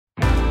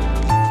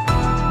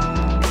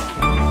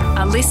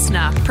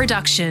listener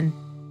production.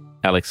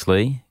 Alex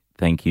Lee,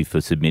 thank you for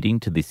submitting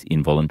to this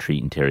involuntary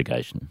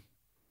interrogation.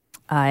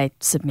 I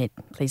submit.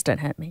 Please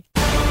don't hurt me.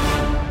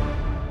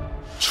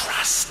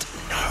 Trust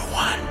no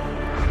one.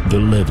 The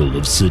level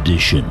of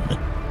sedition,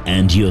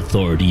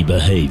 anti-authority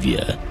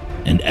behaviour,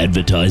 and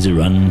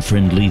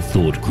advertiser-unfriendly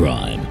thought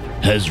crime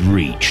has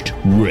reached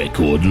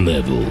record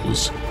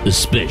levels,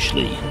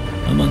 especially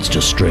amongst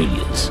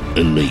Australia's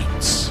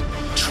elites.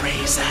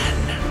 Treason.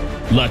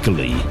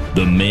 Luckily,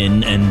 the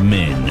men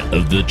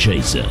of the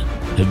Chaser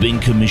have been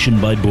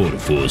commissioned by Border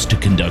Force to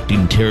conduct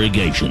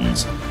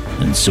interrogations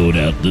and sort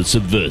out the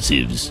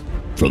subversives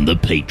from the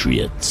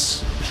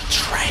patriots.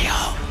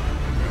 Betrayal.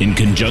 In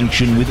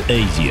conjunction with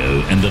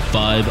ASIO and the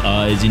Five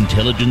Eyes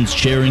intelligence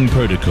sharing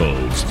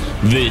protocols,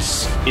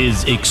 this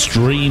is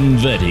Extreme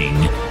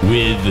Vetting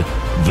with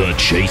The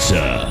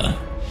Chaser.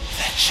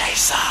 The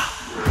Chaser.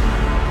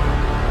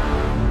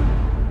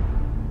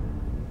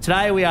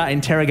 Today we are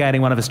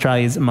interrogating one of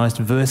Australia's most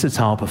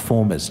versatile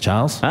performers,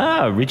 Charles.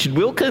 Richard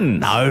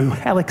Wilkins. No,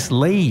 Alex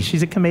Lee.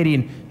 She's a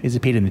comedian who's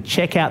appeared in The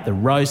Checkout, The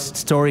Roast,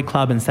 Story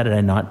Club and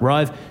Saturday Night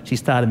Rove. She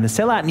starred in the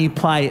sellout new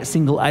play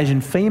Single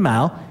Asian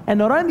Female and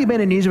not only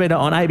been a newsreader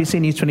on ABC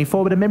News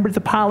 24 but a member of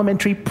the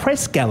Parliamentary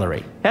Press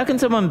Gallery. How can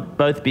someone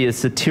both be a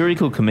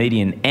satirical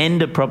comedian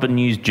and a proper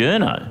news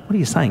journo? What are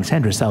you saying?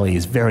 Sandra Sully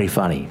is very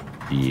funny.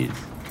 She is.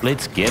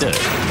 Let's get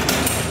her.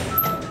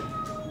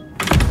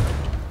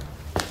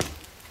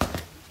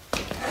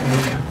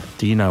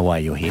 Do you know why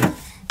you're here?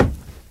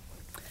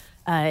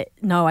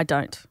 No, I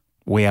don't.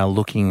 We are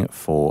looking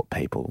for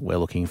people. We're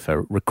looking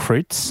for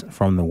recruits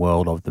from the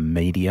world of the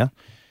media,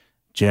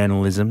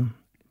 journalism,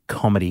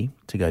 comedy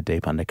to go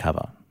deep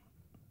undercover.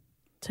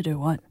 To do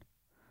what?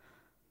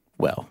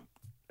 Well,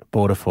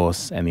 Border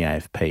Force and the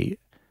AFP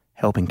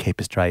helping keep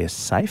Australia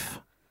safe,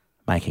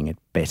 making it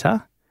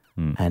better,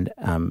 and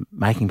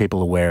making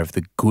people aware of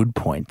the good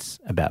points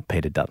about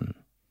Peter Dutton.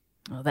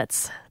 Well,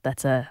 that's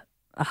a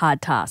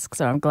hard task.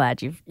 So I'm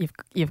glad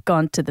you've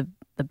gone to the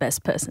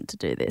best person to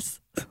do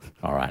this.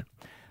 All right.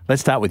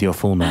 Let's start with your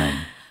full name.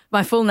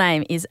 My full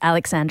name is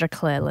Alexandra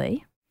Claire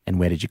Lee. And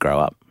where did you grow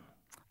up?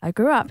 I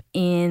grew up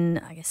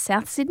in,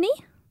 South Sydney,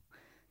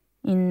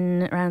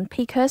 around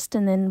Peakhurst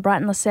and then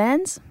Brighton Le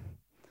Sands.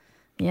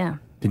 Yeah.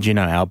 Did you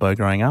know Albo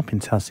growing up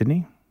in South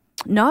Sydney?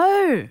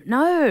 No.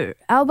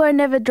 Albo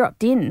never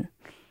dropped in.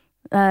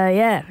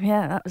 Yeah,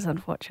 that was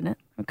unfortunate.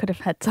 I could have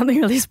had something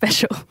really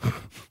special.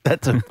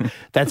 That's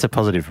a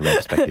positive from my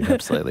perspective,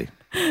 absolutely.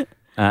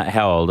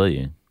 How old are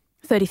you?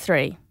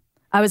 33.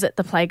 I was at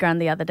the playground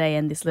the other day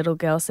and this little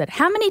girl said,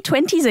 "How many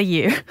 20s are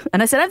you?"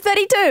 And I said, "I'm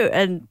 32.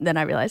 And then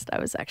I realised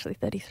I was actually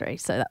 33,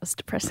 so that was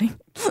depressing.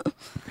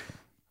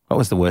 What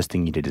was the worst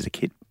thing you did as a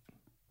kid?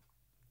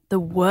 The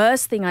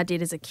worst thing I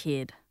did as a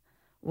kid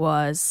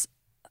was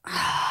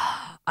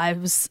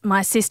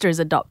my sister is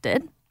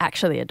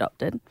actually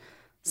adopted.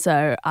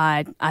 So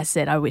I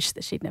said I wish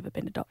that she'd never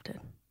been adopted.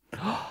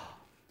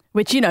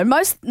 Which,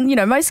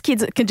 most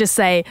kids can just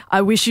say,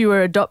 "I wish you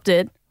were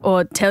adopted,"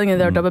 or telling her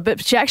they're adopted,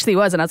 but she actually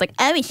was. And I was like,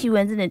 "I wish she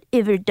wasn't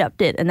ever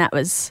adopted." And I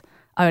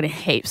got in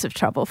heaps of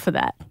trouble for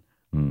that.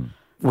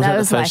 Was that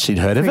the first she'd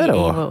heard of it?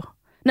 Or? Evil.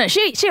 No,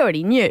 she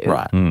already knew.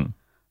 Right.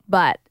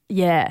 But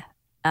yeah,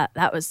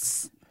 that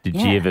was... Did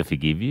she ever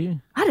forgive you?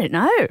 I don't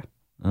know.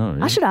 Oh,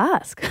 really? I should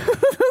ask.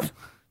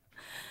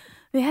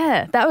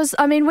 Yeah, that was,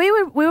 we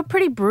were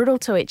pretty brutal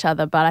to each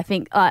other, but I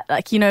think, that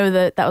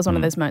was one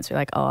of those moments where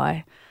like, oh,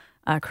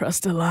 I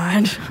crossed a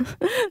line.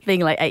 Being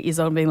like 8 years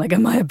old and being like,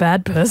 am I a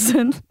bad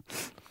person?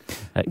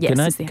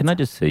 Yes, can I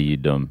just see you,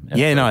 Dom?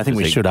 Yeah, no, I think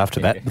we should after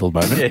that little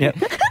moment. Yep.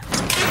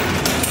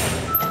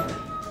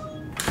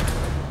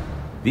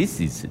 This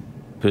is a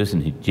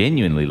person who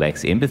genuinely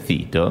lacks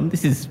empathy, Dom.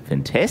 This is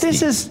fantastic.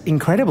 This is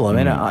incredible. I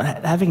mean,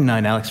 having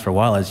known Alex for a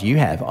while, as you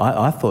have,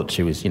 I thought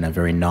she was,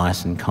 very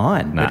nice and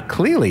kind. Nah. But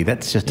clearly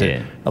that's just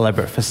an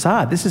elaborate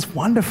facade. This is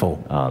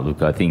wonderful. Oh,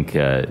 look, I think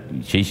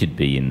she should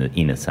be in the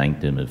inner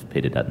sanctum of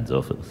Peter Dutton's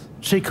office.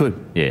 She could.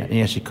 Yeah.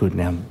 Yeah, she could.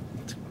 Now,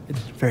 it's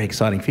a very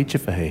exciting future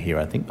for her here,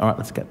 I think. All right,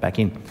 let's get back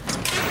in.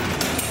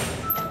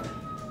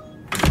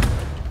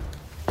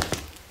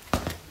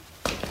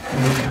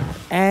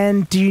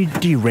 And do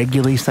you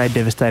regularly say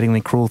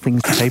devastatingly cruel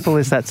things to people?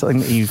 Is that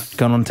something that you've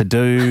gone on to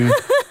do?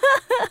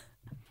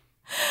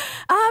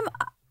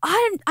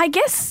 I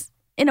guess,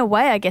 in a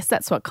way,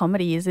 that's what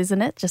comedy is,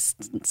 isn't it?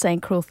 Just saying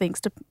cruel things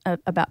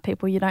about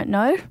people you don't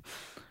know.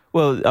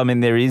 Well,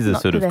 there is a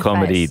Not sort to of their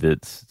comedy face.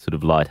 that's sort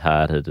of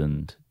lighthearted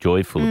and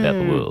joyful about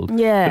the world.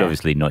 yeah. But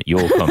obviously not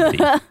your comedy.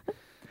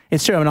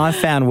 It's true. I've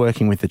found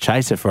working with The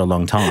Chaser for a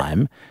long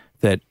time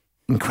that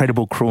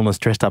incredible cruelness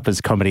dressed up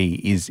as comedy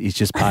is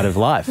just part of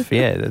life.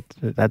 Yeah,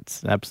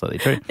 that's absolutely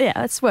true. Yeah,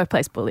 that's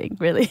workplace bullying,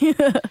 really.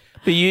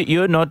 But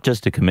you're not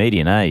just a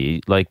comedian, are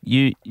you? Like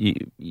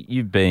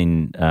you've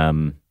been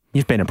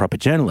You've been a proper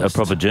journalist. a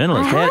proper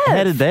journalist.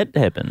 How did that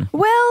happen?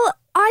 Well,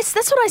 that's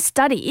what I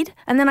studied,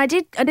 and then I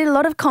did a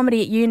lot of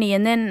comedy at uni,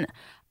 and then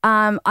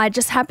I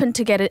just happened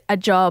to get a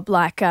job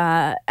like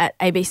at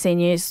ABC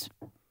News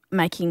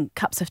making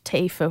cups of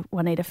tea for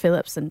Juanita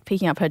Phillips and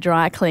picking up her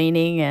dry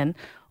cleaning and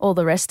all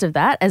the rest of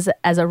that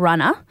as a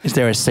runner. Is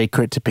there a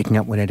secret to picking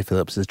up Juanita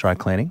Phillips's dry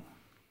cleaning?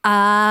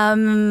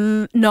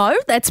 No,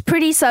 that's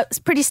pretty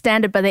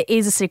standard, but there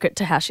is a secret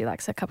to how she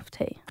likes her cup of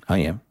tea. Oh,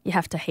 yeah. You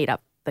have to heat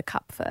up the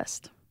cup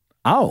first.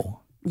 Oh,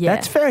 Yeah.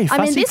 that's very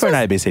fussy for an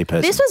ABC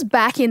person. This was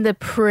back in the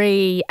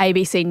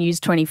pre-ABC News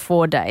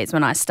 24 days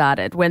when I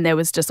started, when there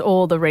was just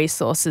all the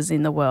resources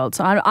in the world.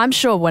 So I'm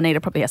sure Juanita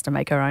probably has to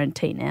make her own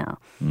tea now.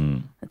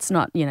 It's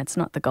not, it's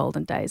not the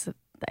golden days of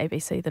the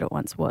ABC that it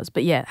once was.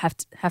 But yeah,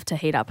 have to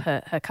heat up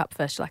her cup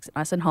first. She likes it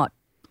nice and hot.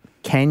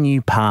 Can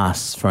you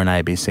pass for an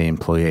ABC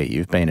employee?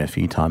 You've been a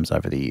few times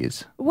over the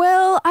years.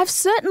 Well, I've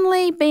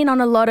certainly been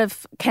on a lot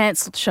of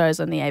cancelled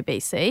shows on the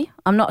ABC.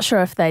 I'm not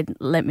sure if they'd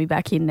let me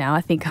back in now. I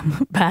think I'm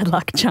a bad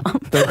luck charm.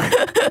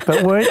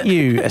 But weren't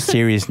you a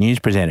serious news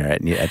presenter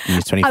at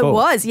News 24? I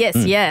was, yes,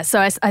 yeah.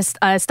 So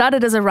I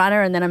started as a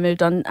runner and then I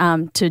moved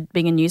on to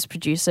being a news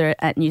producer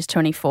at News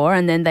 24,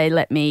 and then they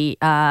let me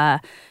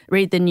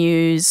read the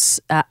news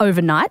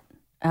overnight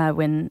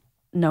when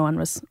no one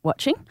was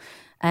watching.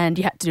 And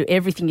you had to do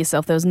everything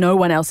yourself. There was no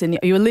one else you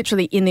were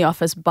literally in the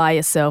office by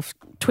yourself,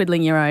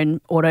 twiddling your own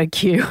auto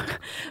cue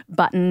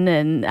button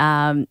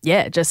and,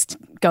 just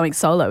going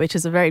solo, which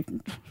is a very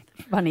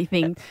funny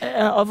thing.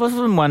 I've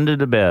often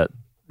wondered about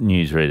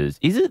newsreaders.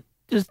 Is it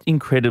just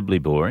incredibly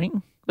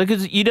boring?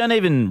 Because you don't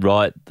even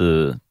write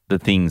the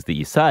things that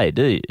you say,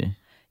 do you?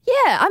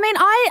 Yeah, I mean,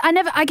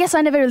 I guess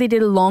I never really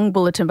did a long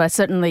bulletin, but I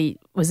certainly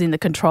was in the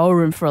control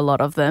room for a lot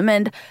of them.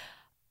 And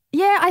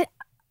yeah,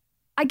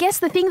 I guess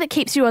the thing that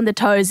keeps you on the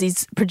toes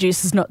is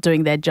producers not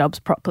doing their jobs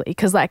properly.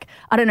 Because, I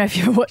don't know if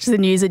you watch the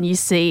news and you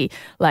see,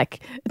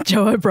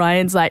 Joe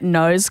O'Brien's,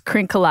 nose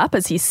crinkle up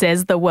as he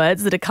says the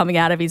words that are coming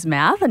out of his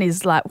mouth. And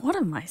he's like, what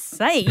am I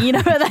saying?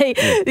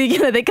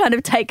 They kind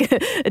of take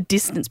a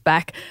distance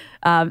back.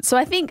 So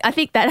I think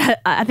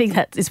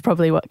that is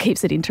probably what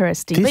keeps it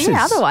interesting.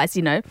 Otherwise,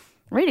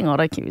 reading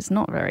auto cue is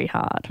not very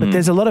hard. But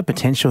there's a lot of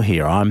potential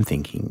here, I'm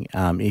thinking.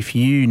 If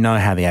you know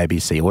how the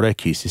ABC auto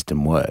cue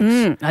system works.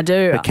 I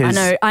do.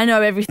 I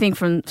know everything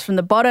from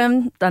the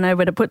bottom. I know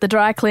where to put the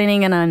dry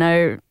cleaning, and I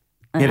know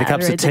the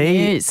cups of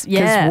tea.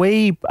 Yeah.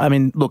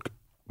 Look,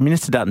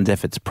 Minister Dutton's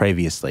efforts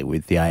previously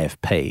with the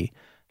AFP,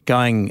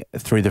 going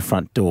through the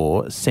front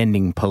door,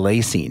 sending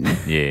police in,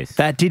 yes,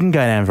 that didn't go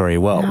down very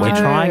well. No. We're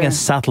trying a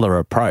subtler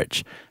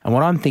approach. And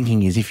what I'm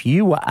thinking is if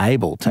you were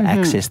able to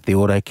access the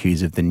auto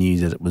cues of the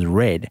news as it was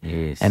read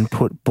and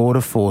put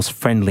Border Force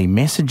friendly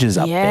messages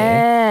up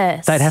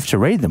there, they'd have to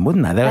read them,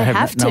 wouldn't they? They would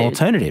have no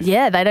alternative.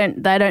 Yeah, they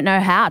don't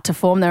know how to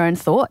form their own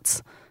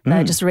thoughts.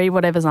 They just read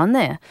whatever's on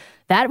there.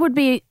 That would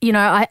be,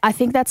 I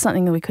think that's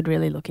something that we could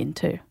really look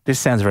into. This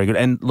sounds very good.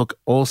 And look,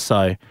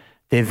 also,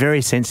 they're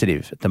very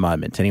sensitive at the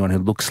moment to anyone who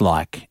looks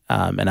like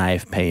an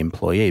AFP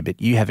employee,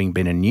 but you having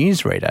been a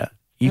newsreader,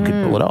 you could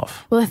pull it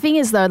off. Well, the thing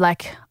is, though,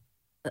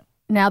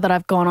 now that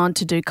I've gone on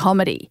to do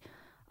comedy,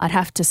 I'd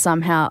have to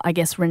somehow, I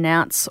guess,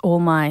 renounce all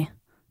my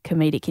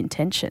comedic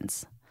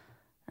intentions.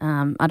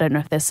 I don't know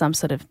if there's some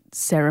sort of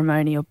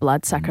ceremony or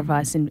blood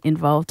sacrifice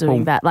involved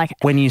doing that.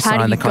 When you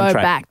sign the contract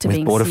go back to with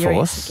being Border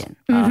serious Force,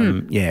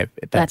 again?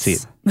 that's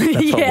it.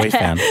 That's what we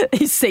found.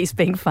 He ceased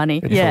being funny.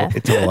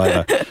 It's all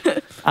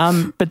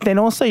over. But then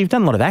also you've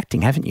done a lot of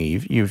acting, haven't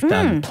you? You've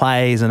done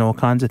plays and all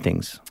kinds of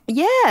things.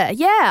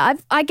 Yeah.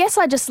 I guess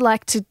I just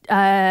like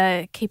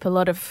to keep a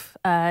lot of,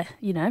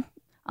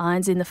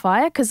 irons in the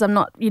fire because I'm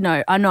not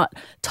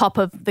top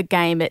of the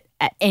game at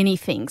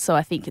anything. So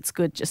I think it's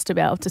good just to be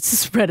able to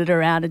spread it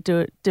around and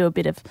do a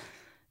bit of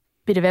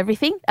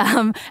everything.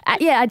 So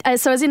I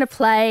was in a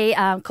play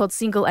called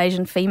Single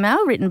Asian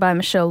Female, written by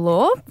Michelle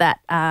Law, that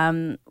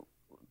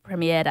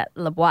premiered at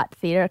La Boite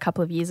Theatre a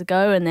couple of years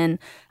ago, and then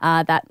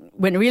that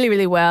went really,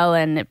 really well,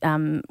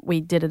 and we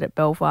did it at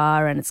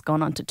Belvoir, and it's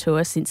gone on to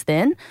tour since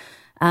then.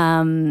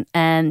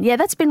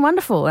 That's been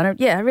wonderful, and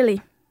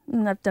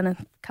I've done a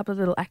couple of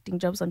little acting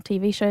jobs on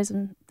TV shows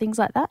and things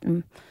like that.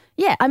 And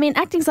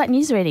acting's like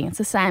newsreading. It's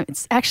the same.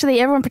 It's actually,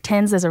 everyone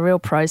pretends there's a real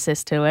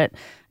process to it.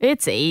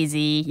 It's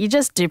easy. You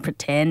just do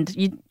pretend.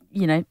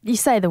 You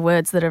say the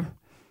words that are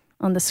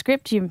on the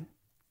script. You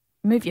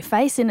move your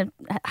face in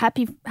a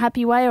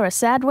happy way or a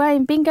sad way,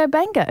 and bingo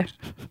bango.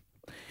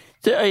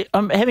 So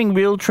I'm having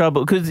real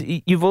trouble because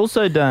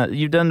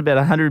you've done about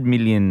 100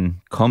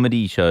 million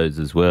comedy shows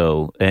as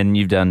well, and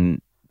you've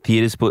done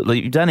theatre sport.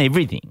 You've done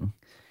everything.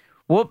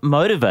 What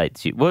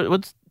motivates you?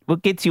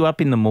 What gets you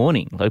up in the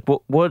morning?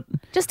 What?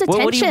 Just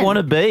attention. What do you want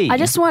to be? I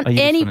just want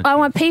I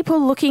want people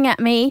looking at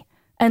me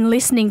and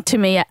listening to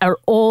me at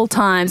all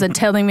times and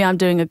telling me I'm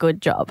doing a good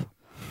job.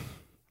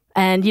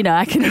 And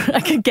I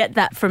can get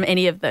that from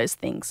any of those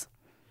things.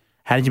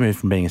 How did you move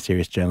from being a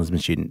serious journalism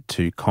student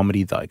to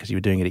comedy though? Because you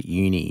were doing it at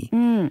uni.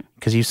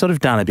 Because you've sort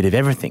of done a bit of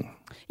everything.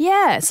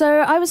 Yeah,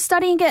 so I was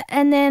studying it,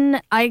 and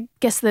then I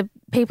guess the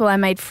people I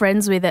made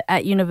friends with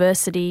at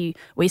university,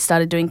 we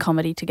started doing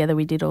comedy together.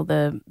 We did all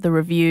the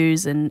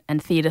reviews and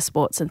theatre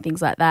sports and things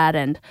like that,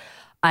 and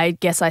I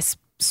guess I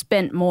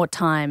spent more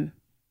time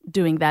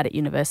doing that at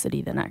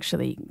university than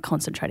actually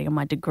concentrating on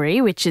my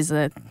degree, which is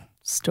a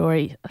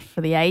story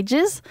for the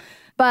ages.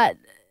 But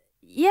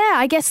yeah,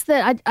 I guess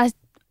that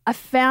I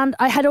found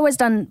I had always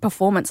done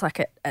performance like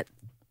at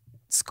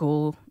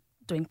school,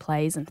 doing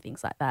plays and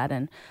things like that.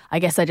 And I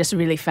guess I just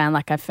really found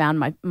like I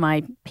found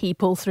my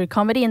people through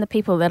comedy, and the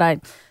people that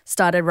I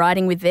started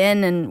writing with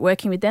then and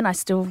working with then, I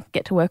still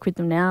get to work with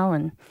them now.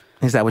 And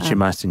Is that what you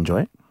most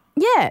enjoy?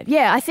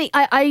 yeah. I think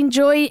I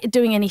enjoy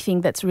doing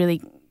anything that's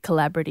really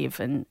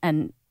collaborative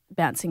and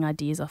bouncing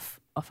ideas off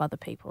other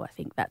people. I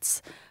think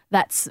that's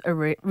a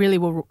really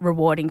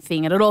rewarding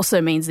thing. And it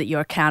also means that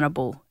you're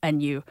accountable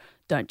and you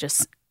don't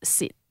just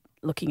sit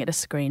looking at a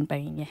screen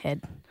banging your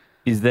head.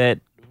 Is that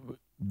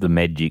the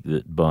magic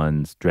that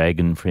binds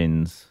Dragon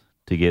Friends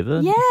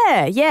together?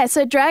 Yeah.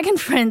 So Dragon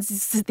Friends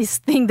is this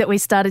thing that we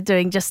started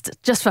doing just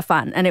for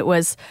fun. And it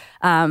was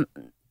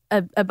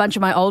a bunch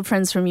of my old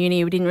friends from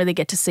uni. We didn't really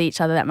get to see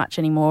each other that much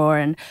anymore.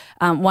 And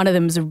one of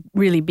them was a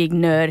really big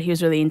nerd. He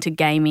was really into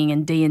gaming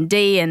and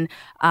D&D, and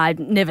I'd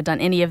never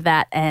done any of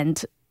that.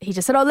 And he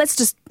just said, let's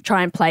just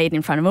try and play it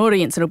in front of an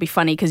audience. It'll be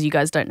funny because you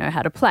guys don't know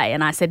how to play.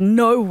 And I said,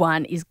 no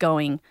one is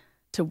going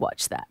to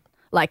watch that.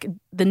 Like,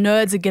 the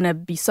nerds are going to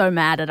be so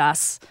mad at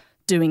us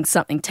doing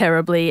something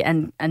terribly,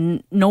 and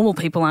normal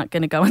people aren't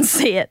going to go and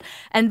see it.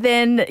 And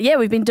then,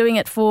 we've been doing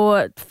it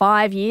for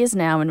 5 years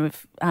now, and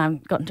we've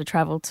gotten to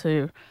travel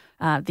to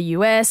the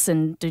US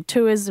and do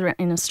tours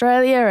in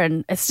Australia,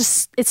 and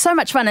it's so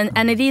much fun.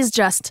 And it is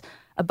just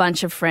a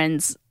bunch of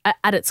friends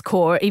at its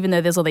core, even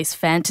though there's all these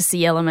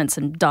fantasy elements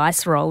and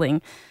dice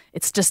rolling.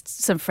 It's just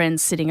some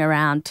friends sitting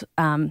around,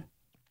 trying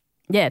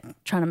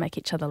to make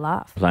each other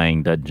laugh.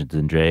 Playing Dungeons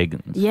and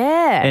Dragons.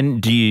 Yeah.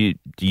 And do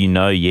you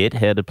know yet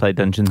how to play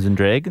Dungeons and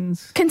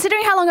Dragons?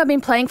 Considering how long I've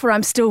been playing for,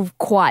 I'm still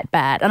quite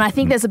bad. And I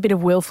think there's a bit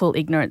of willful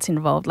ignorance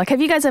involved. Like,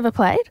 have you guys ever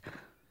played?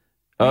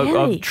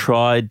 Really? I've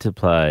tried to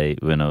play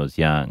when I was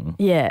young.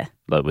 Yeah.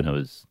 Like when I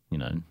was,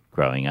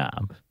 growing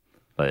up.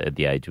 Like at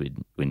the age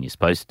when you're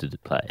supposed to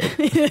play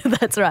it.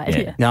 That's right,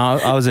 yeah. No,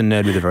 I was a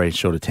nerd with a very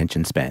short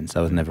attention span,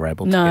 so I was never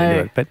able to get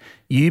into it. But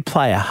you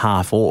play a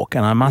half orc,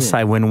 and I must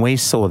say, when we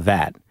saw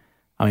that,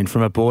 I mean,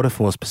 from a Border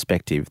Force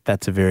perspective,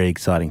 that's a very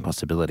exciting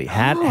possibility.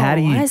 How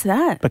do you why is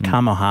that?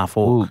 become a half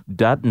orc? Well,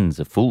 Dutton's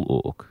a full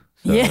orc.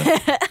 So.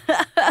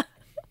 Yeah.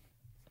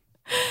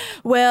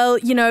 Well,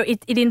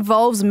 it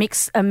involves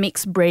a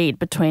mixed breed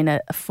between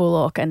a full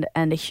orc and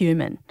a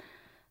human.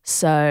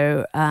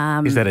 So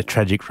is that a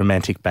tragic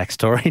romantic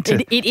backstory?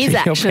 It is to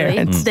actually. your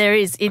parents? There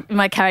is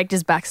my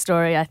character's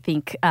backstory. I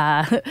think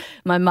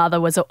my mother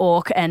was an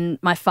orc and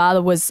my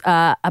father was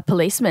a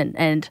policeman,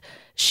 and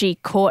she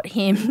caught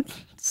him.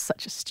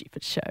 Such a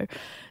stupid show,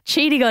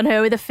 cheating on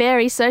her with a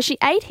fairy, so she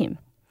ate him.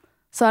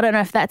 So I don't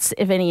know if that's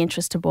of any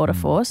interest to Border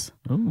Force.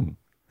 Ooh.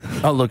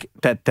 Oh, look,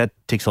 that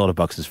ticks a lot of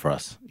boxes for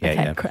us.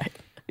 Yeah, Great.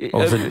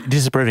 Also,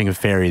 disapproving of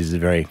fairies is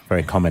very,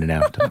 very common in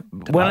our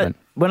department.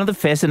 One of the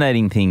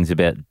fascinating things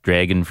about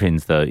Dragon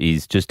Friends, though,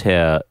 is just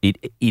how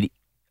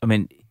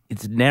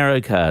it's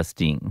narrow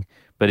casting,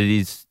 but it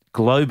is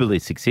globally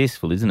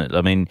successful, isn't it?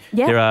 I mean,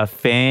 there are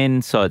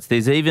fan sites.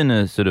 There's even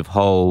a sort of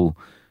whole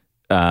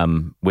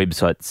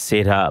website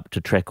set up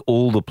to track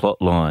all the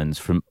plot lines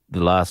from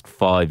the last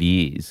 5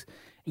 years.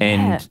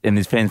 And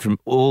there's fans from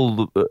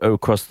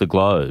across the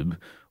globe,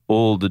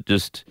 all that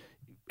just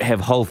have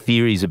whole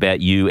theories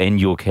about you and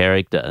your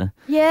character.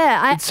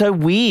 Yeah. It's so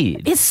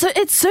weird. It's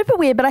super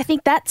weird, but I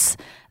think that's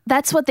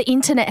what the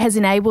internet has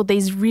enabled,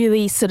 these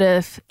really sort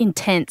of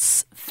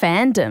intense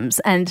fandoms.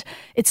 And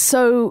it's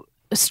so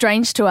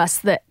strange to us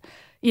that,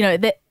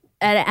 and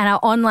our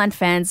online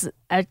fans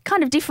are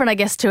kind of different, I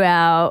guess, to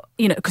our,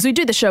 because we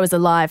do the show as a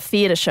live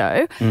theatre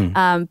show,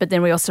 but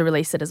then we also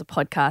release it as a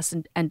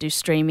podcast and do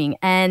streaming.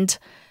 And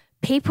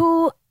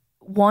people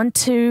want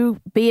to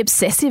be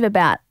obsessive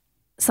about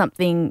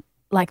something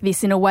like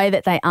this in a way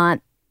that they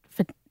aren't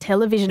for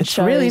television shows. It's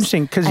really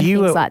interesting because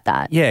things like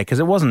that. Yeah, because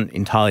it wasn't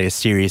entirely a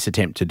serious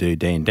attempt to do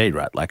D&D,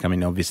 right? Like, I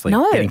mean, obviously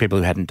getting people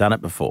who hadn't done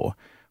it before,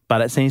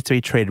 but it seems to be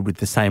treated with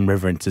the same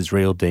reverence as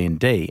real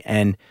D&D.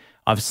 And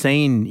I've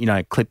seen,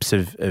 clips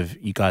of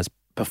you guys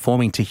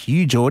performing to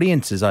huge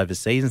audiences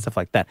overseas and stuff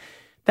like that.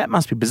 That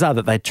must be bizarre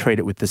that they treat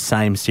it with the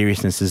same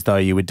seriousness as though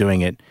you were doing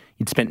it.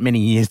 You'd spent many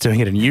years doing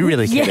it and you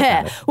really cared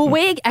about it. Well,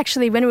 we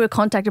actually, when we were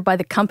contacted by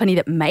the company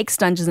that makes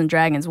Dungeons and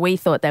Dragons, we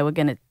thought they were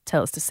going to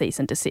tell us to cease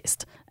and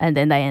desist. And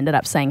then they ended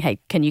up saying, hey,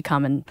 can you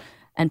come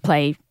and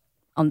play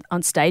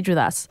on stage with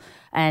us?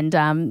 And,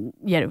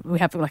 we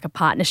have like a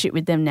partnership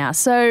with them now.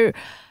 So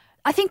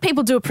I think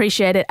people do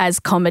appreciate it as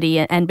comedy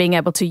and being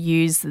able to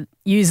use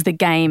the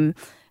game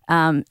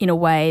in a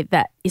way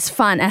that is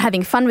fun and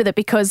having fun with it,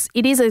 because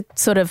it is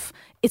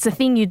it's a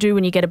thing you do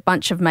when you get a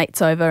bunch of mates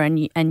over and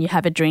you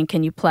have a drink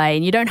and you play,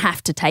 and you don't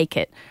have to take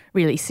it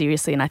really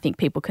seriously. And I think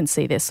people can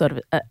see there's sort of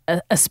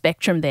a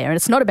spectrum there, and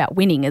it's not about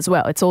winning as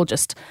well. It's all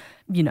just,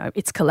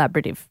 it's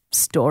collaborative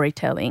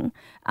storytelling.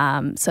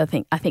 So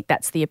I think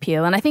that's the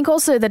appeal. And I think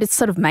also that it's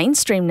sort of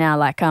mainstream now,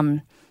 like,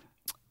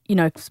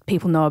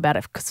 people know about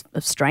it because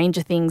of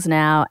Stranger Things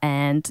now,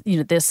 and,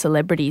 there's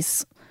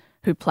celebrities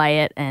who play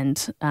it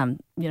and, are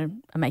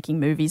making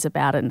movies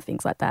about it and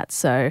things like that.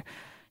 So,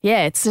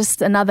 yeah, it's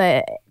just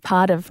another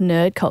part of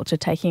nerd culture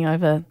taking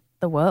over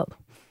the world.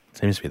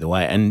 Seems to be the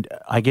way. And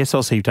I guess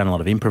also you've done a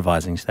lot of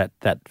improvising, so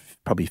that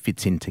probably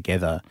fits in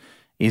together.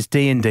 Is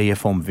D&D a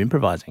form of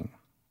improvising?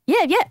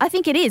 Yeah, I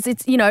think it is.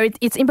 It's,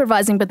 it's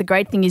improvising, but the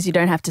great thing is you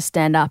don't have to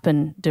stand up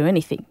and do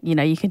anything.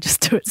 You can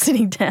just do it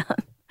sitting down.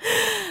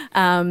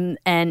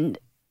 And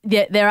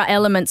there are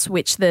elements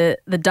which the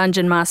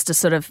dungeon master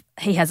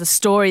he has a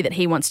story that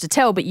he wants to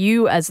tell, but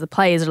you as the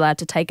players are allowed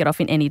to take it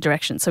off in any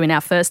direction. So in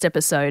our first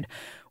episode,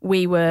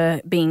 we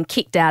were being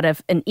kicked out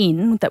of an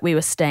inn that we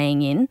were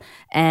staying in,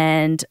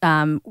 and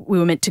we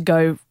were meant to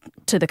go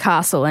to the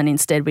castle, and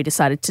instead we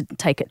decided to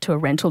take it to a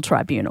rental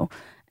tribunal,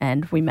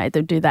 and we made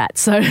them do that.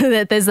 So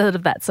there's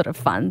that sort of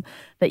fun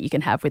that you can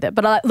have with it.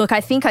 But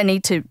I think I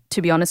need to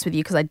be honest with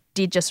you, because I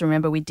did just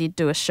remember we did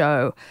do a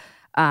show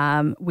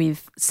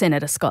with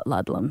Senator Scott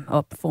Ludlam,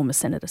 or former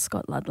Senator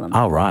Scott Ludlam.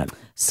 Oh, right.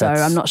 So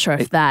I'm not sure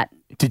if that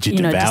did you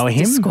devour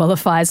him?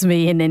 Disqualifies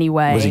me in any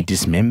way. Was he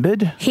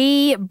dismembered?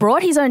 He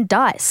brought his own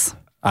dice.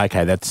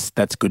 Okay, that's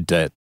good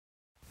dirt.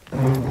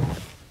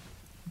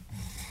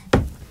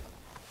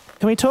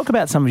 Can we talk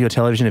about some of your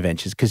television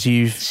adventures? Because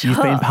you've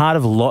been part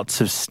of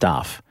lots of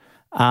stuff,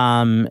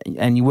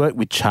 and you work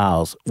with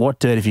Charles. What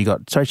dirt have you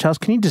got? Sorry, Charles,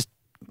 can you just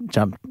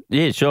jump?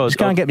 Yeah, sure. Just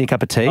go and get me a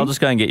cup of tea. I'll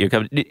just go and get you a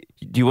cup. Do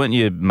you want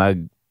your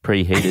mug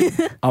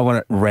preheated? I want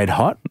it red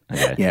hot.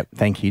 Okay. Yeah,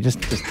 thank you. Just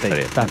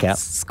duck out.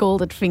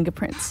 Scalded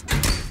fingerprints.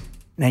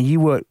 Now, you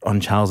worked on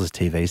Charles's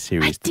TV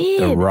series, I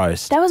did. The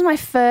Roast. That was my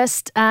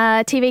first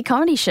TV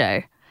comedy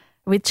show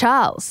with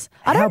Charles.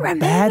 I don't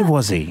remember. How bad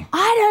was he?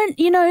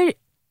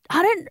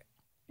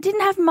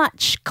 Didn't have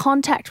much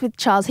contact with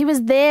Charles. He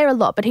was there a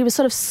lot, but he was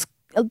sort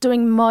of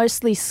doing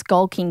mostly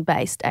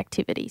skulking-based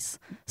activities,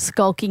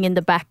 skulking in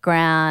the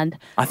background.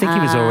 I think he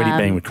was already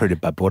being recruited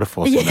by Border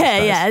Force.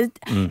 Yeah.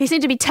 He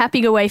seemed to be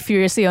tapping away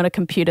furiously on a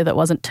computer that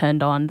wasn't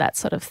turned on, that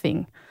sort of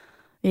thing.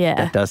 Yeah.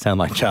 That does sound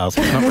like Charles.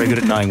 He's not very good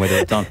at knowing whether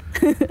it's on.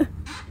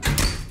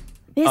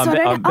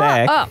 I'm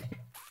back.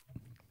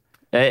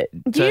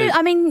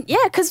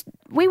 Because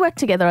we worked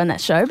together on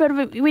that show,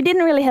 but we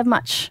didn't really have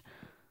much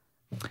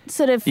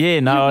sort of. Yeah,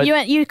 no.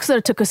 You sort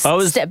of took a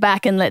step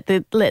back and let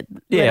us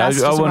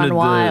just run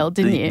wild,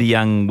 didn't you? The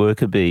young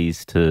worker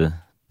bees to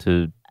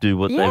do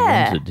what they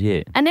wanted.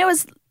 Yeah, and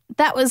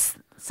that was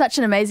such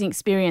an amazing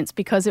experience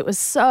because it was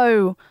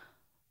so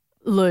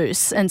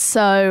loose and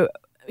so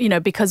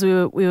because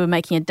we were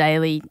making a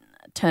daily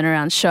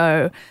turnaround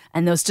show,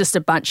 and there was just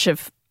a bunch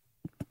of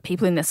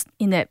people in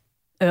their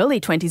early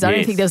 20s. I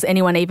don't think there was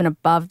anyone even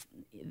above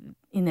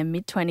in their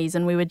mid-20s,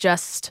 and we were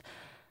just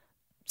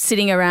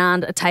sitting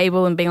around a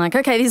table and being like,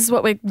 okay, this is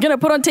what we're going to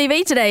put on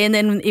TV today, and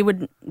then it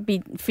would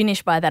be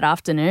finished by that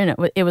afternoon.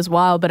 It was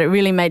wild, but it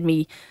really made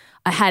me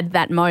 – I had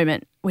that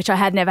moment, which I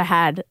had never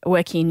had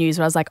working in news,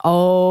 where I was like,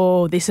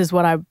 oh, this is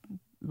what I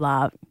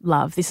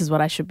love. This is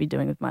what I should be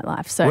doing with my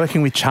life. So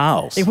working with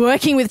Charles.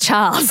 Working with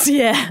Charles,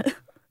 yeah.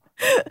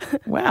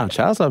 Wow,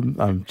 Charles,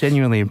 I'm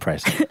genuinely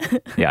impressed.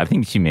 Yeah, I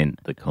think she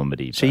meant the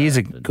comedy. She is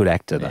a good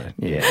actor, though.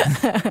 Yeah.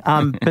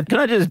 But can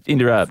I just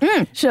interrupt?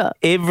 Sure.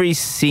 Every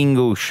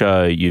single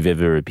show you've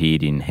ever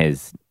appeared in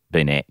has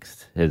been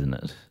axed, hasn't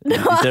it?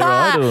 Is that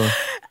right? Or?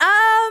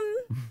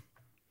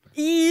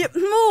 Yeah,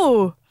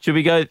 more. Should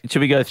we go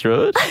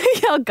through it?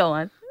 Yeah, go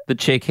on. The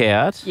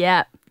checkout.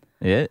 Yeah.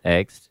 Yeah,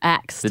 axed.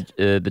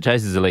 The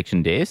Chasers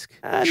election desk.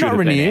 Not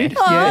renewed.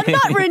 Oh,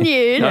 not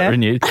renewed. Not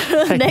renewed.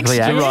 Next The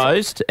year.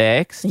 roast,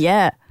 axed.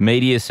 Yeah.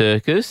 Media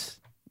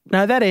circus.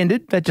 No, that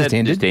ended. That just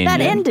ended.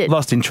 That ended.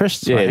 Lost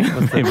interest.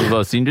 Yeah, people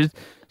lost interest.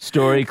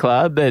 Story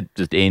Club, that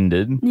just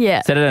ended.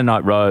 Yeah. Saturday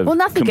Night Rove. Well,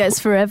 nothing goes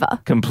forever.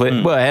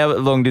 Well, how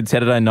long did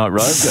Saturday Night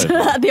Rove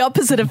go? The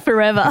opposite of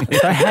forever.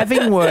 So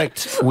having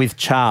worked with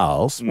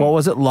Charles, what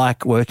was it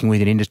like working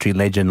with an industry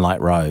legend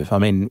like Rove? I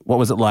mean, what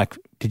was it like?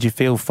 Did you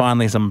feel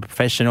finally some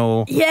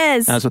professional?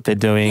 Yes. Knows what they're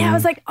doing? Yeah, I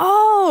was like,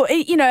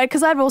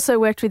 because I've also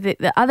worked with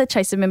the other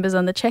Chaser members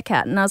on the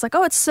checkout, and I was like,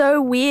 it's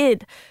so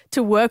weird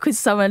to work with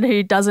someone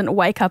who doesn't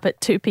wake up at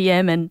 2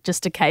 p.m. and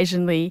just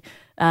occasionally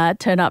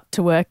turn up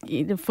to work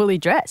fully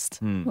dressed.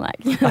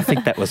 I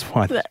think that was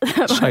why the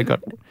show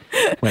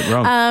went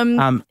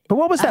wrong. But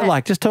what was that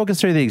like? Just talk us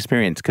through the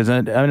experience, because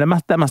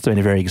that must have been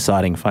a very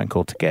exciting phone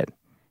call to get.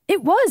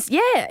 It was,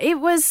 yeah.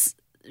 It was,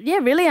 yeah,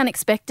 really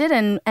unexpected.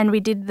 And we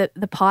did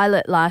the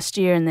pilot last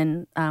year, and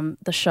then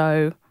the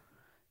show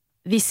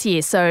this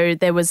year. So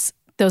there was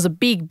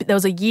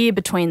a year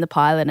between the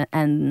pilot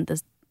and the,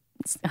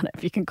 I don't know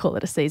if you can call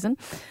it a season,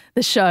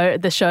 the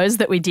shows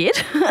that we did.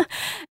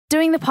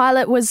 Doing the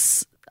pilot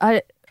was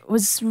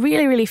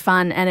really, really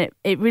fun, and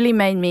it really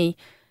made me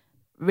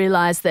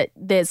realise that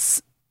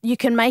you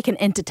can make an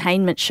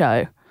entertainment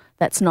show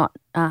that's not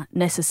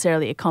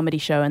necessarily a comedy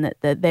show, and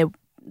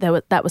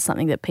that was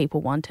something that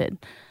people wanted.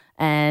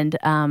 And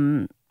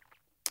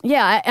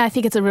I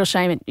think it's a real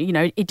shame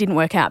it didn't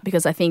work out,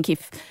 because I think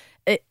if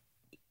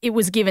it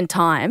was given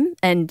time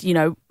and,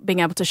 being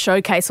able to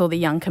showcase all the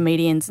young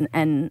comedians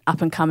and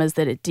up-and-comers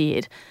that it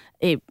did,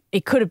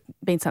 it could have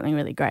been something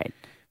really great.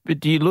 But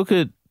do you look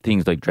at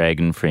things like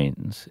Dragon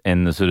Friends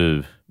and the sort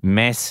of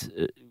mass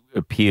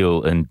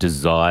appeal and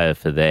desire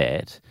for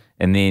that,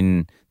 and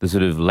then the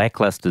sort of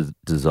lackluster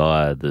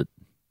desire that,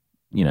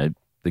 you know,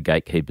 the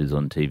gatekeepers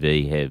on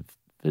TV have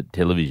for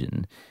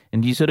television,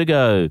 and you sort of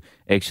go,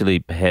 actually,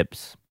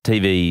 perhaps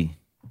TV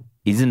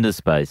isn't a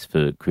space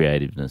for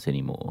creativeness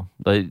anymore?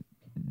 Like,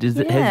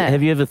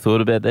 have you ever thought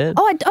about that?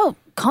 Oh,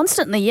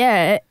 constantly,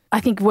 yeah. I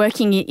think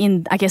working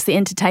in, I guess, the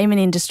entertainment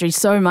industry,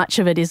 so much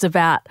of it is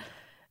about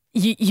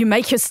you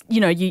make your,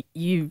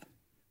 you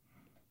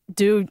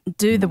do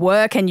the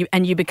work and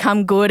you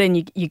become good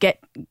and you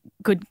get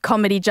good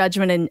comedy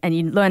judgment and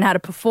you learn how to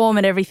perform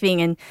and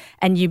everything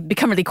and you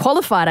become really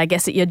qualified, I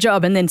guess, at your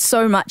job. And then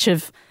so much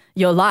of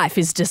your life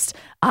is just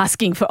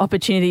asking for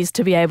opportunities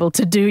to be able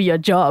to do your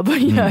job,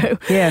 you know.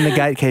 Yeah, and the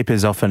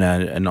gatekeepers often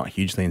are not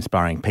hugely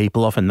inspiring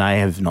people. Often they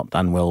have not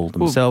done well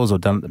themselves or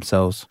done it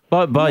themselves.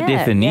 By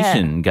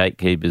definition,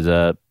 gatekeepers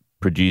are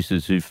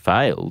producers who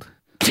failed.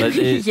 Like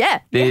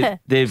they're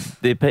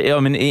I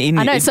mean,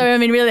 I know. So I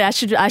mean, really, I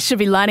should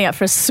be lining up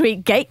for a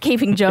sweet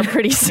gatekeeping job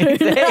pretty soon.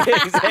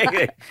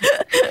 Exactly.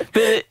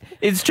 But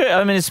it's true.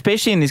 I mean,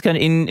 especially in this kind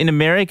of, in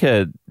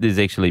America, there's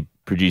actually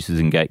producers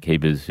and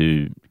gatekeepers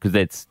because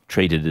that's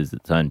treated as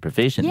its own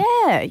profession.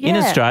 Yeah. In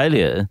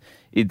Australia,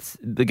 it's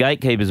the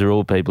gatekeepers are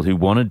all people who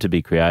wanted to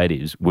be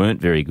creatives, weren't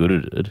very good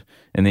at it,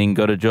 and then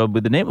got a job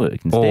with the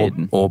network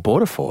instead. Or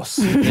Border Force.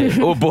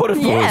 Or Border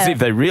Force if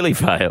they really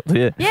failed.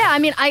 Yeah. Yeah, I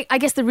mean, I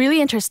guess the really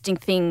interesting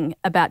thing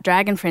about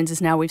Dragon Friends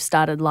is now we've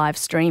started live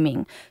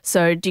streaming.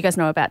 So do you guys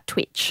know about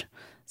Twitch?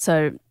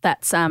 So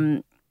that's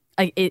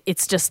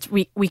it's just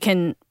we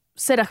can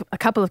set a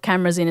couple of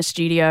cameras in a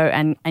studio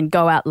and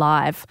go out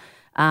live.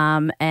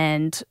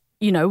 And,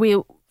 you know,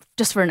 we'll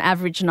just for an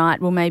average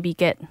night, we'll maybe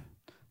get,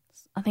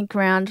 I think,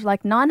 around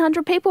like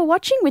 900 people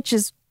watching, which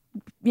is,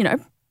 you know,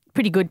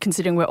 pretty good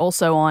considering we're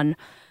also on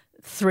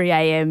 3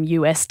 a.m.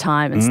 US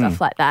time and stuff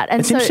like that. And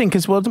it's interesting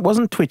because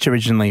wasn't Twitch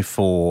originally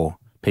for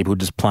people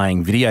just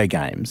playing video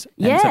games?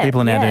 And so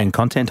people are now doing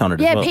content on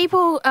it as well.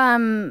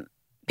 Yeah,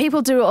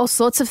 people do all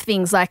sorts of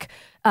things. Like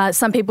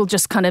some people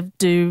just kind of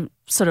do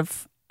sort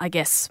of, I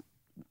guess,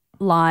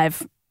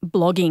 live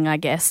blogging, I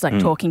guess, like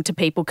talking to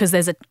people, because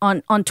there's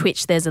on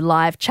Twitch there's a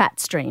live chat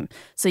stream,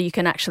 so you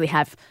can actually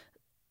have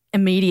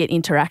immediate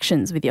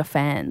interactions with your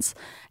fans.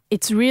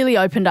 It's really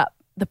opened up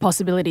the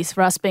possibilities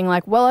for us being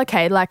like, well,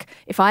 okay, like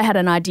if I had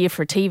an idea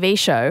for a TV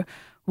show,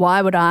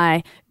 why would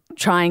I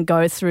try and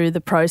go through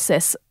the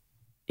process,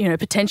 you know,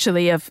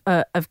 potentially of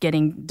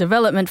getting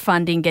development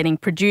funding, getting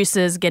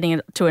producers, getting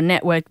it to a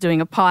network, doing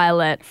a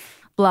pilot,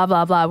 blah,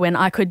 blah, blah, when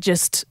I could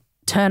just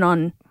turn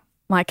on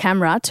my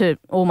camera to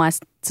all my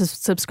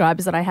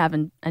subscribers that I have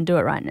and do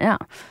it right now.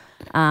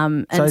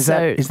 Is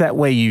that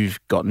where you've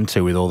gotten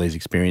to with all these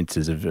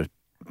experiences of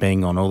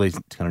being on all these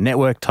kind of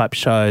network type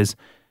shows,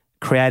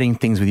 creating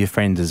things with your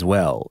friends as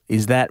well?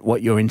 Is that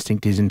what your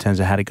instinct is in terms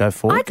of how to go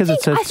forward? Because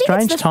it's a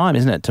strange time,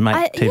 isn't it, to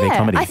make TV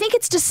comedy? I think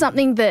it's just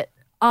something that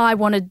I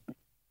want to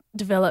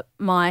develop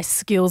my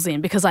skills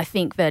in, because I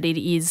think that it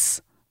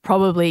is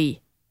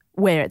probably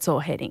where it's all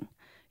heading.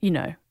 You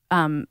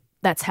know,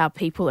 that's how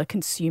people are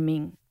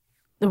consuming.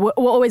 We're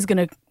always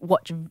going to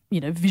watch, you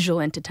know,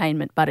 visual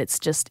entertainment, but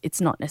it's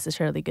not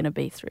necessarily going to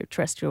be through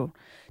terrestrial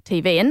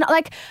TV. And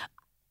like,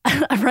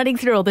 I'm running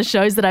through all the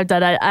shows that I've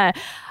done.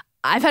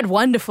 I've had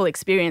wonderful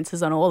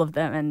experiences on all of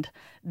them, and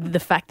the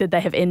fact that they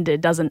have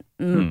ended doesn't,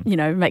 you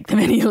know, make them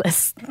any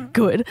less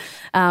good.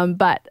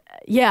 But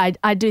yeah,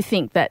 I do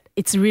think that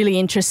it's really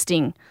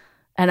interesting,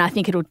 and I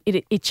think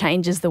it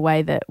changes the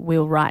way that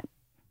we'll write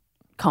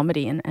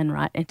comedy and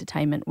write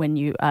entertainment when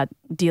you are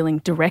dealing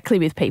directly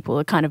with people.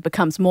 It kind of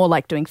becomes more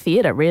like doing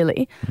theatre,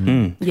 really.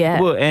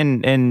 Yeah. Well,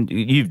 and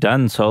you've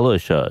done solo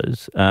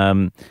shows,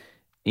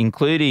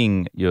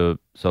 including your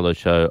solo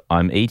show,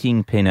 I'm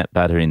eating peanut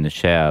butter in the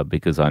shower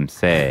because I'm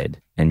sad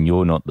and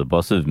you're not the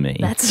boss of me.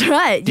 That's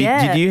right,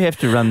 yeah. Did you have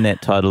to run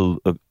that title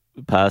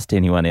past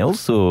anyone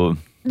else, or...?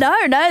 No,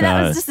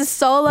 that was just a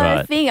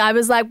solo thing. I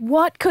was like,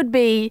 what could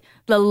be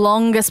the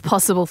longest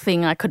possible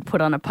thing I could put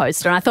on a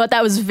poster? And I thought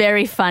that was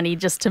very funny,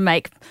 just to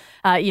make,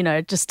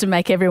 just to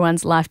make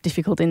everyone's life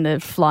difficult in the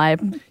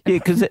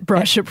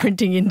brochure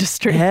printing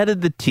industry. How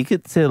did the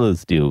ticket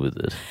sellers deal with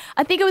it?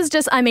 I think it was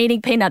just, I'm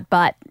eating peanut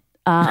butt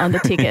on the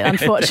ticket,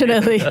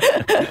 unfortunately.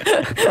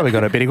 Probably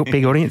got a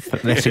big audience.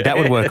 Actually, that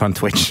would work on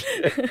Twitch.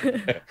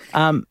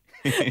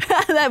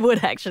 That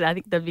would actually. I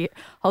think there'd be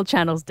whole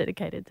channels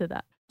dedicated to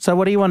that. So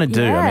what do you want to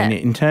do? Yeah. I mean,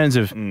 in terms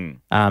of,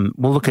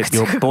 we'll look at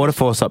your Border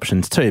Force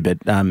options too, but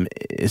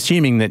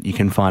assuming that you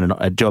can find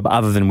a job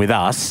other than with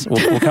us,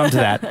 we'll come to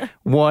that.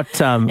 What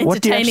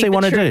do you actually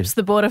want to do?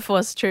 The Border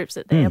Force troops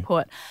at the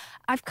airport.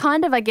 I've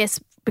kind of, I guess,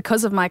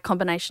 because of my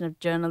combination of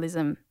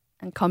journalism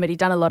and comedy,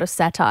 done a lot of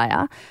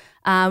satire,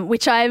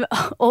 which I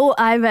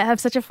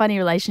have such a funny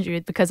relationship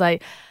with, because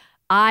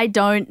I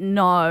don't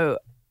know,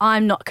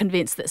 I'm not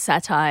convinced that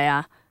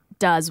satire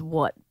does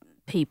what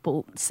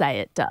people say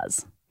it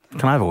does.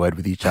 Can I have a word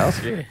with you,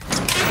 Charles? Yeah.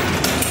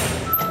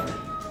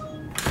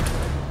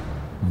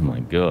 my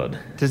God.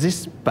 Does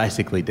this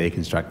basically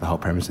deconstruct the whole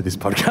premise of this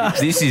podcast?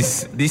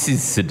 This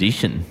is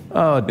sedition.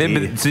 Oh,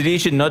 dear. But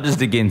sedition not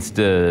just against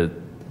the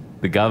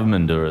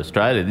government or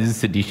Australia. This is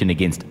sedition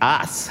against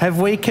us. Have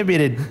we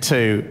committed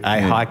to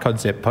a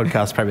high-concept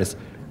podcast premise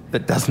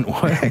that doesn't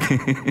work?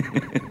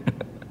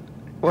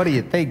 What do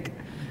you think?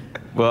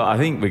 Well, I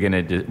think we're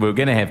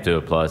going to have to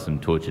apply some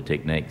torture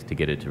techniques to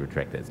get her to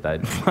retract that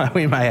statement.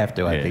 We may have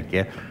to, I Yeah. think,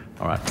 yeah.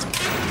 All right.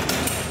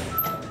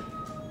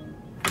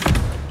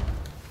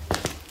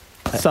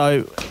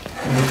 So,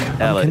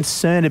 I'm Alex,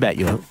 concerned about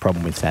your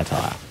problem with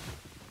satire.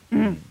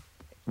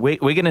 we're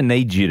going to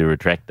need you to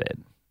retract that.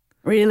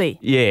 Really?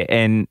 Yeah,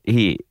 and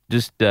here,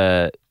 just...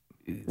 Wait,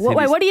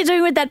 what are you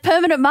doing with that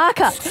permanent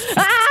marker?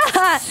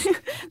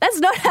 That's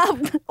not how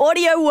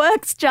audio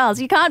works,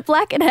 Charles. You can't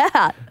black it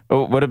out.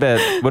 Oh, what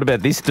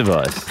about this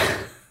device?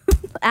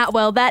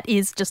 Well, that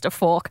is just a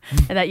fork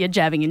that you're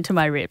jabbing into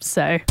my ribs,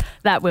 so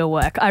that will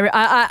work.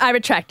 I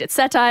retract it.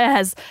 Satire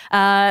has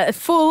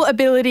full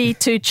ability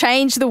to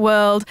change the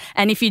world,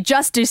 and if you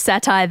just do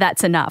satire,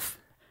 that's enough.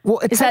 Well,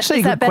 it's Is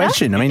actually that a good better?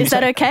 question. I mean, is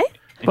that okay?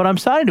 But I'm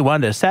starting to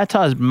wonder,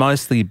 satire's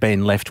mostly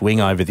been left-wing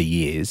over the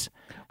years,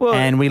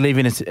 and we live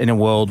in a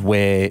world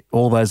where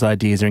all those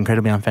ideas are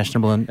incredibly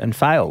unfashionable and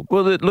failed.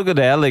 Well, look at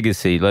our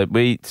legacy. Like,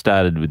 we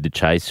started with The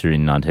Chaser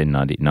in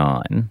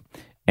 1999,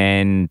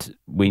 and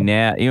we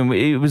now,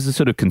 it was a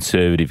sort of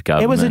conservative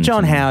government. It was a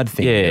John Howard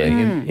thing. Yeah.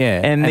 really.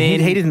 Yeah. And then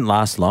he didn't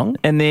last long.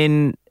 And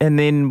then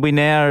we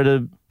now are at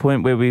a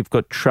point where we've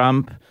got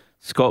Trump,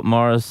 Scott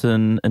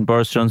Morrison, and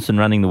Boris Johnson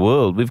running the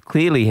world. We've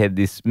clearly had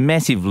this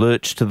massive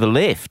lurch to the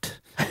left.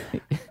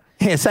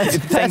 Yes,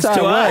 Thanks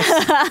to us.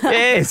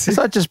 Yes. It's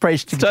not just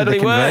preached to Totally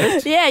the converted.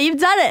 worked. Yeah, you've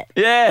done it.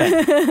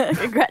 Yeah.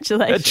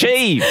 Congratulations.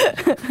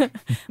 Achieved.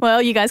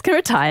 Well, you guys can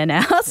retire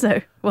now,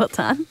 so well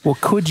done. Well,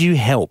 could you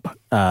help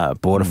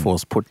Border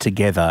Force put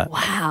together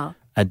Wow.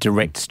 a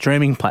direct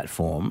streaming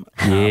platform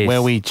Yes.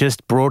 where we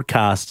just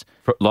broadcast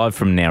Live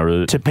from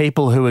Nauru. to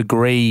people who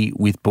agree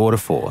with Border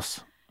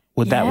Force?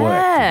 Would that work?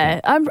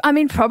 Yeah, I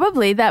mean,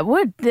 probably that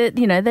would.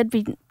 They'd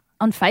be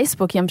on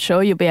Facebook. I'm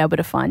sure you'll be able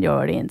to find your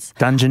audience.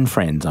 Dungeon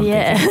Friends, I'm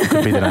Yeah. thinking,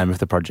 could be the name of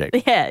the project.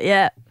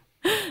 Yeah,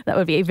 that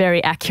would be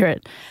very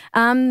accurate.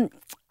 I mean,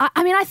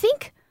 I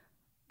think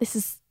this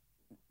is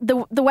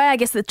the way I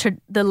guess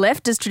the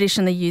left has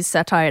traditionally used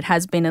satire. It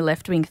has been a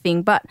left-wing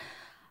thing, but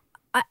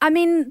I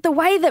mean, the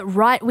way that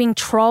right-wing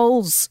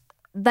trolls,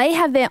 they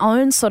have their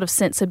own sort of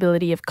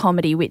sensibility of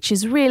comedy, which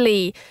is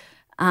really,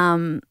 I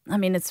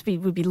mean, it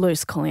would be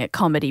loose calling it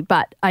comedy,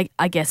 but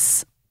I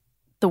guess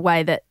the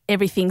way that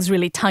everything's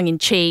really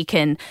tongue-in-cheek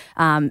and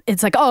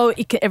it's like,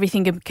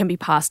 everything can be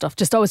passed off.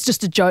 It's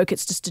just a joke.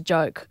 It's just a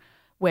joke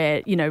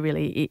where,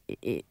 really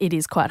it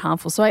is quite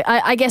harmful. So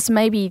I guess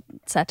maybe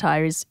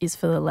satire is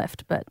for the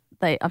left, but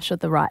I'm sure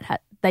the right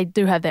they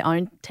do have their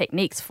own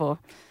techniques for,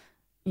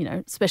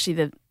 especially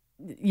the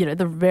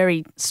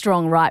very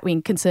strong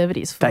right-wing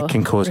conservatives. That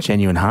can cause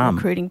genuine harm.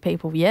 Recruiting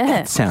people, yeah.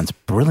 That sounds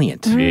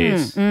brilliant.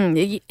 Yes.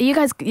 You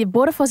guys,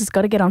 Border Force has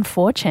got to get on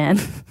 4chan.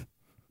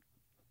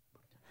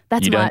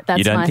 That's You my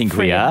don't think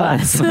free we are?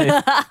 advice.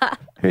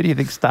 Who do you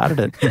think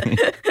started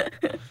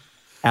it?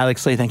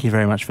 Alex Lee, thank you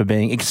very much for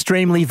being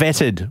extremely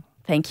vetted.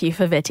 Thank you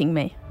for vetting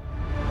me.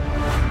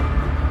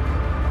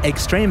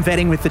 Extreme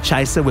Vetting with The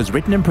Chaser was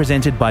written and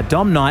presented by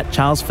Dom Knight,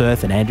 Charles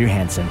Firth and Andrew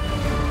Hansen.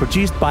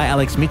 Produced by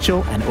Alex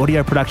Mitchell and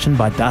audio production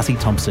by Darcy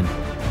Thompson.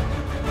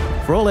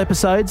 For all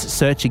episodes,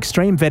 search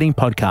Extreme Vetting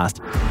Podcast.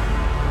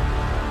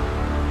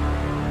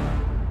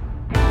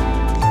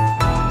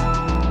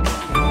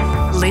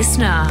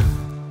 Listener.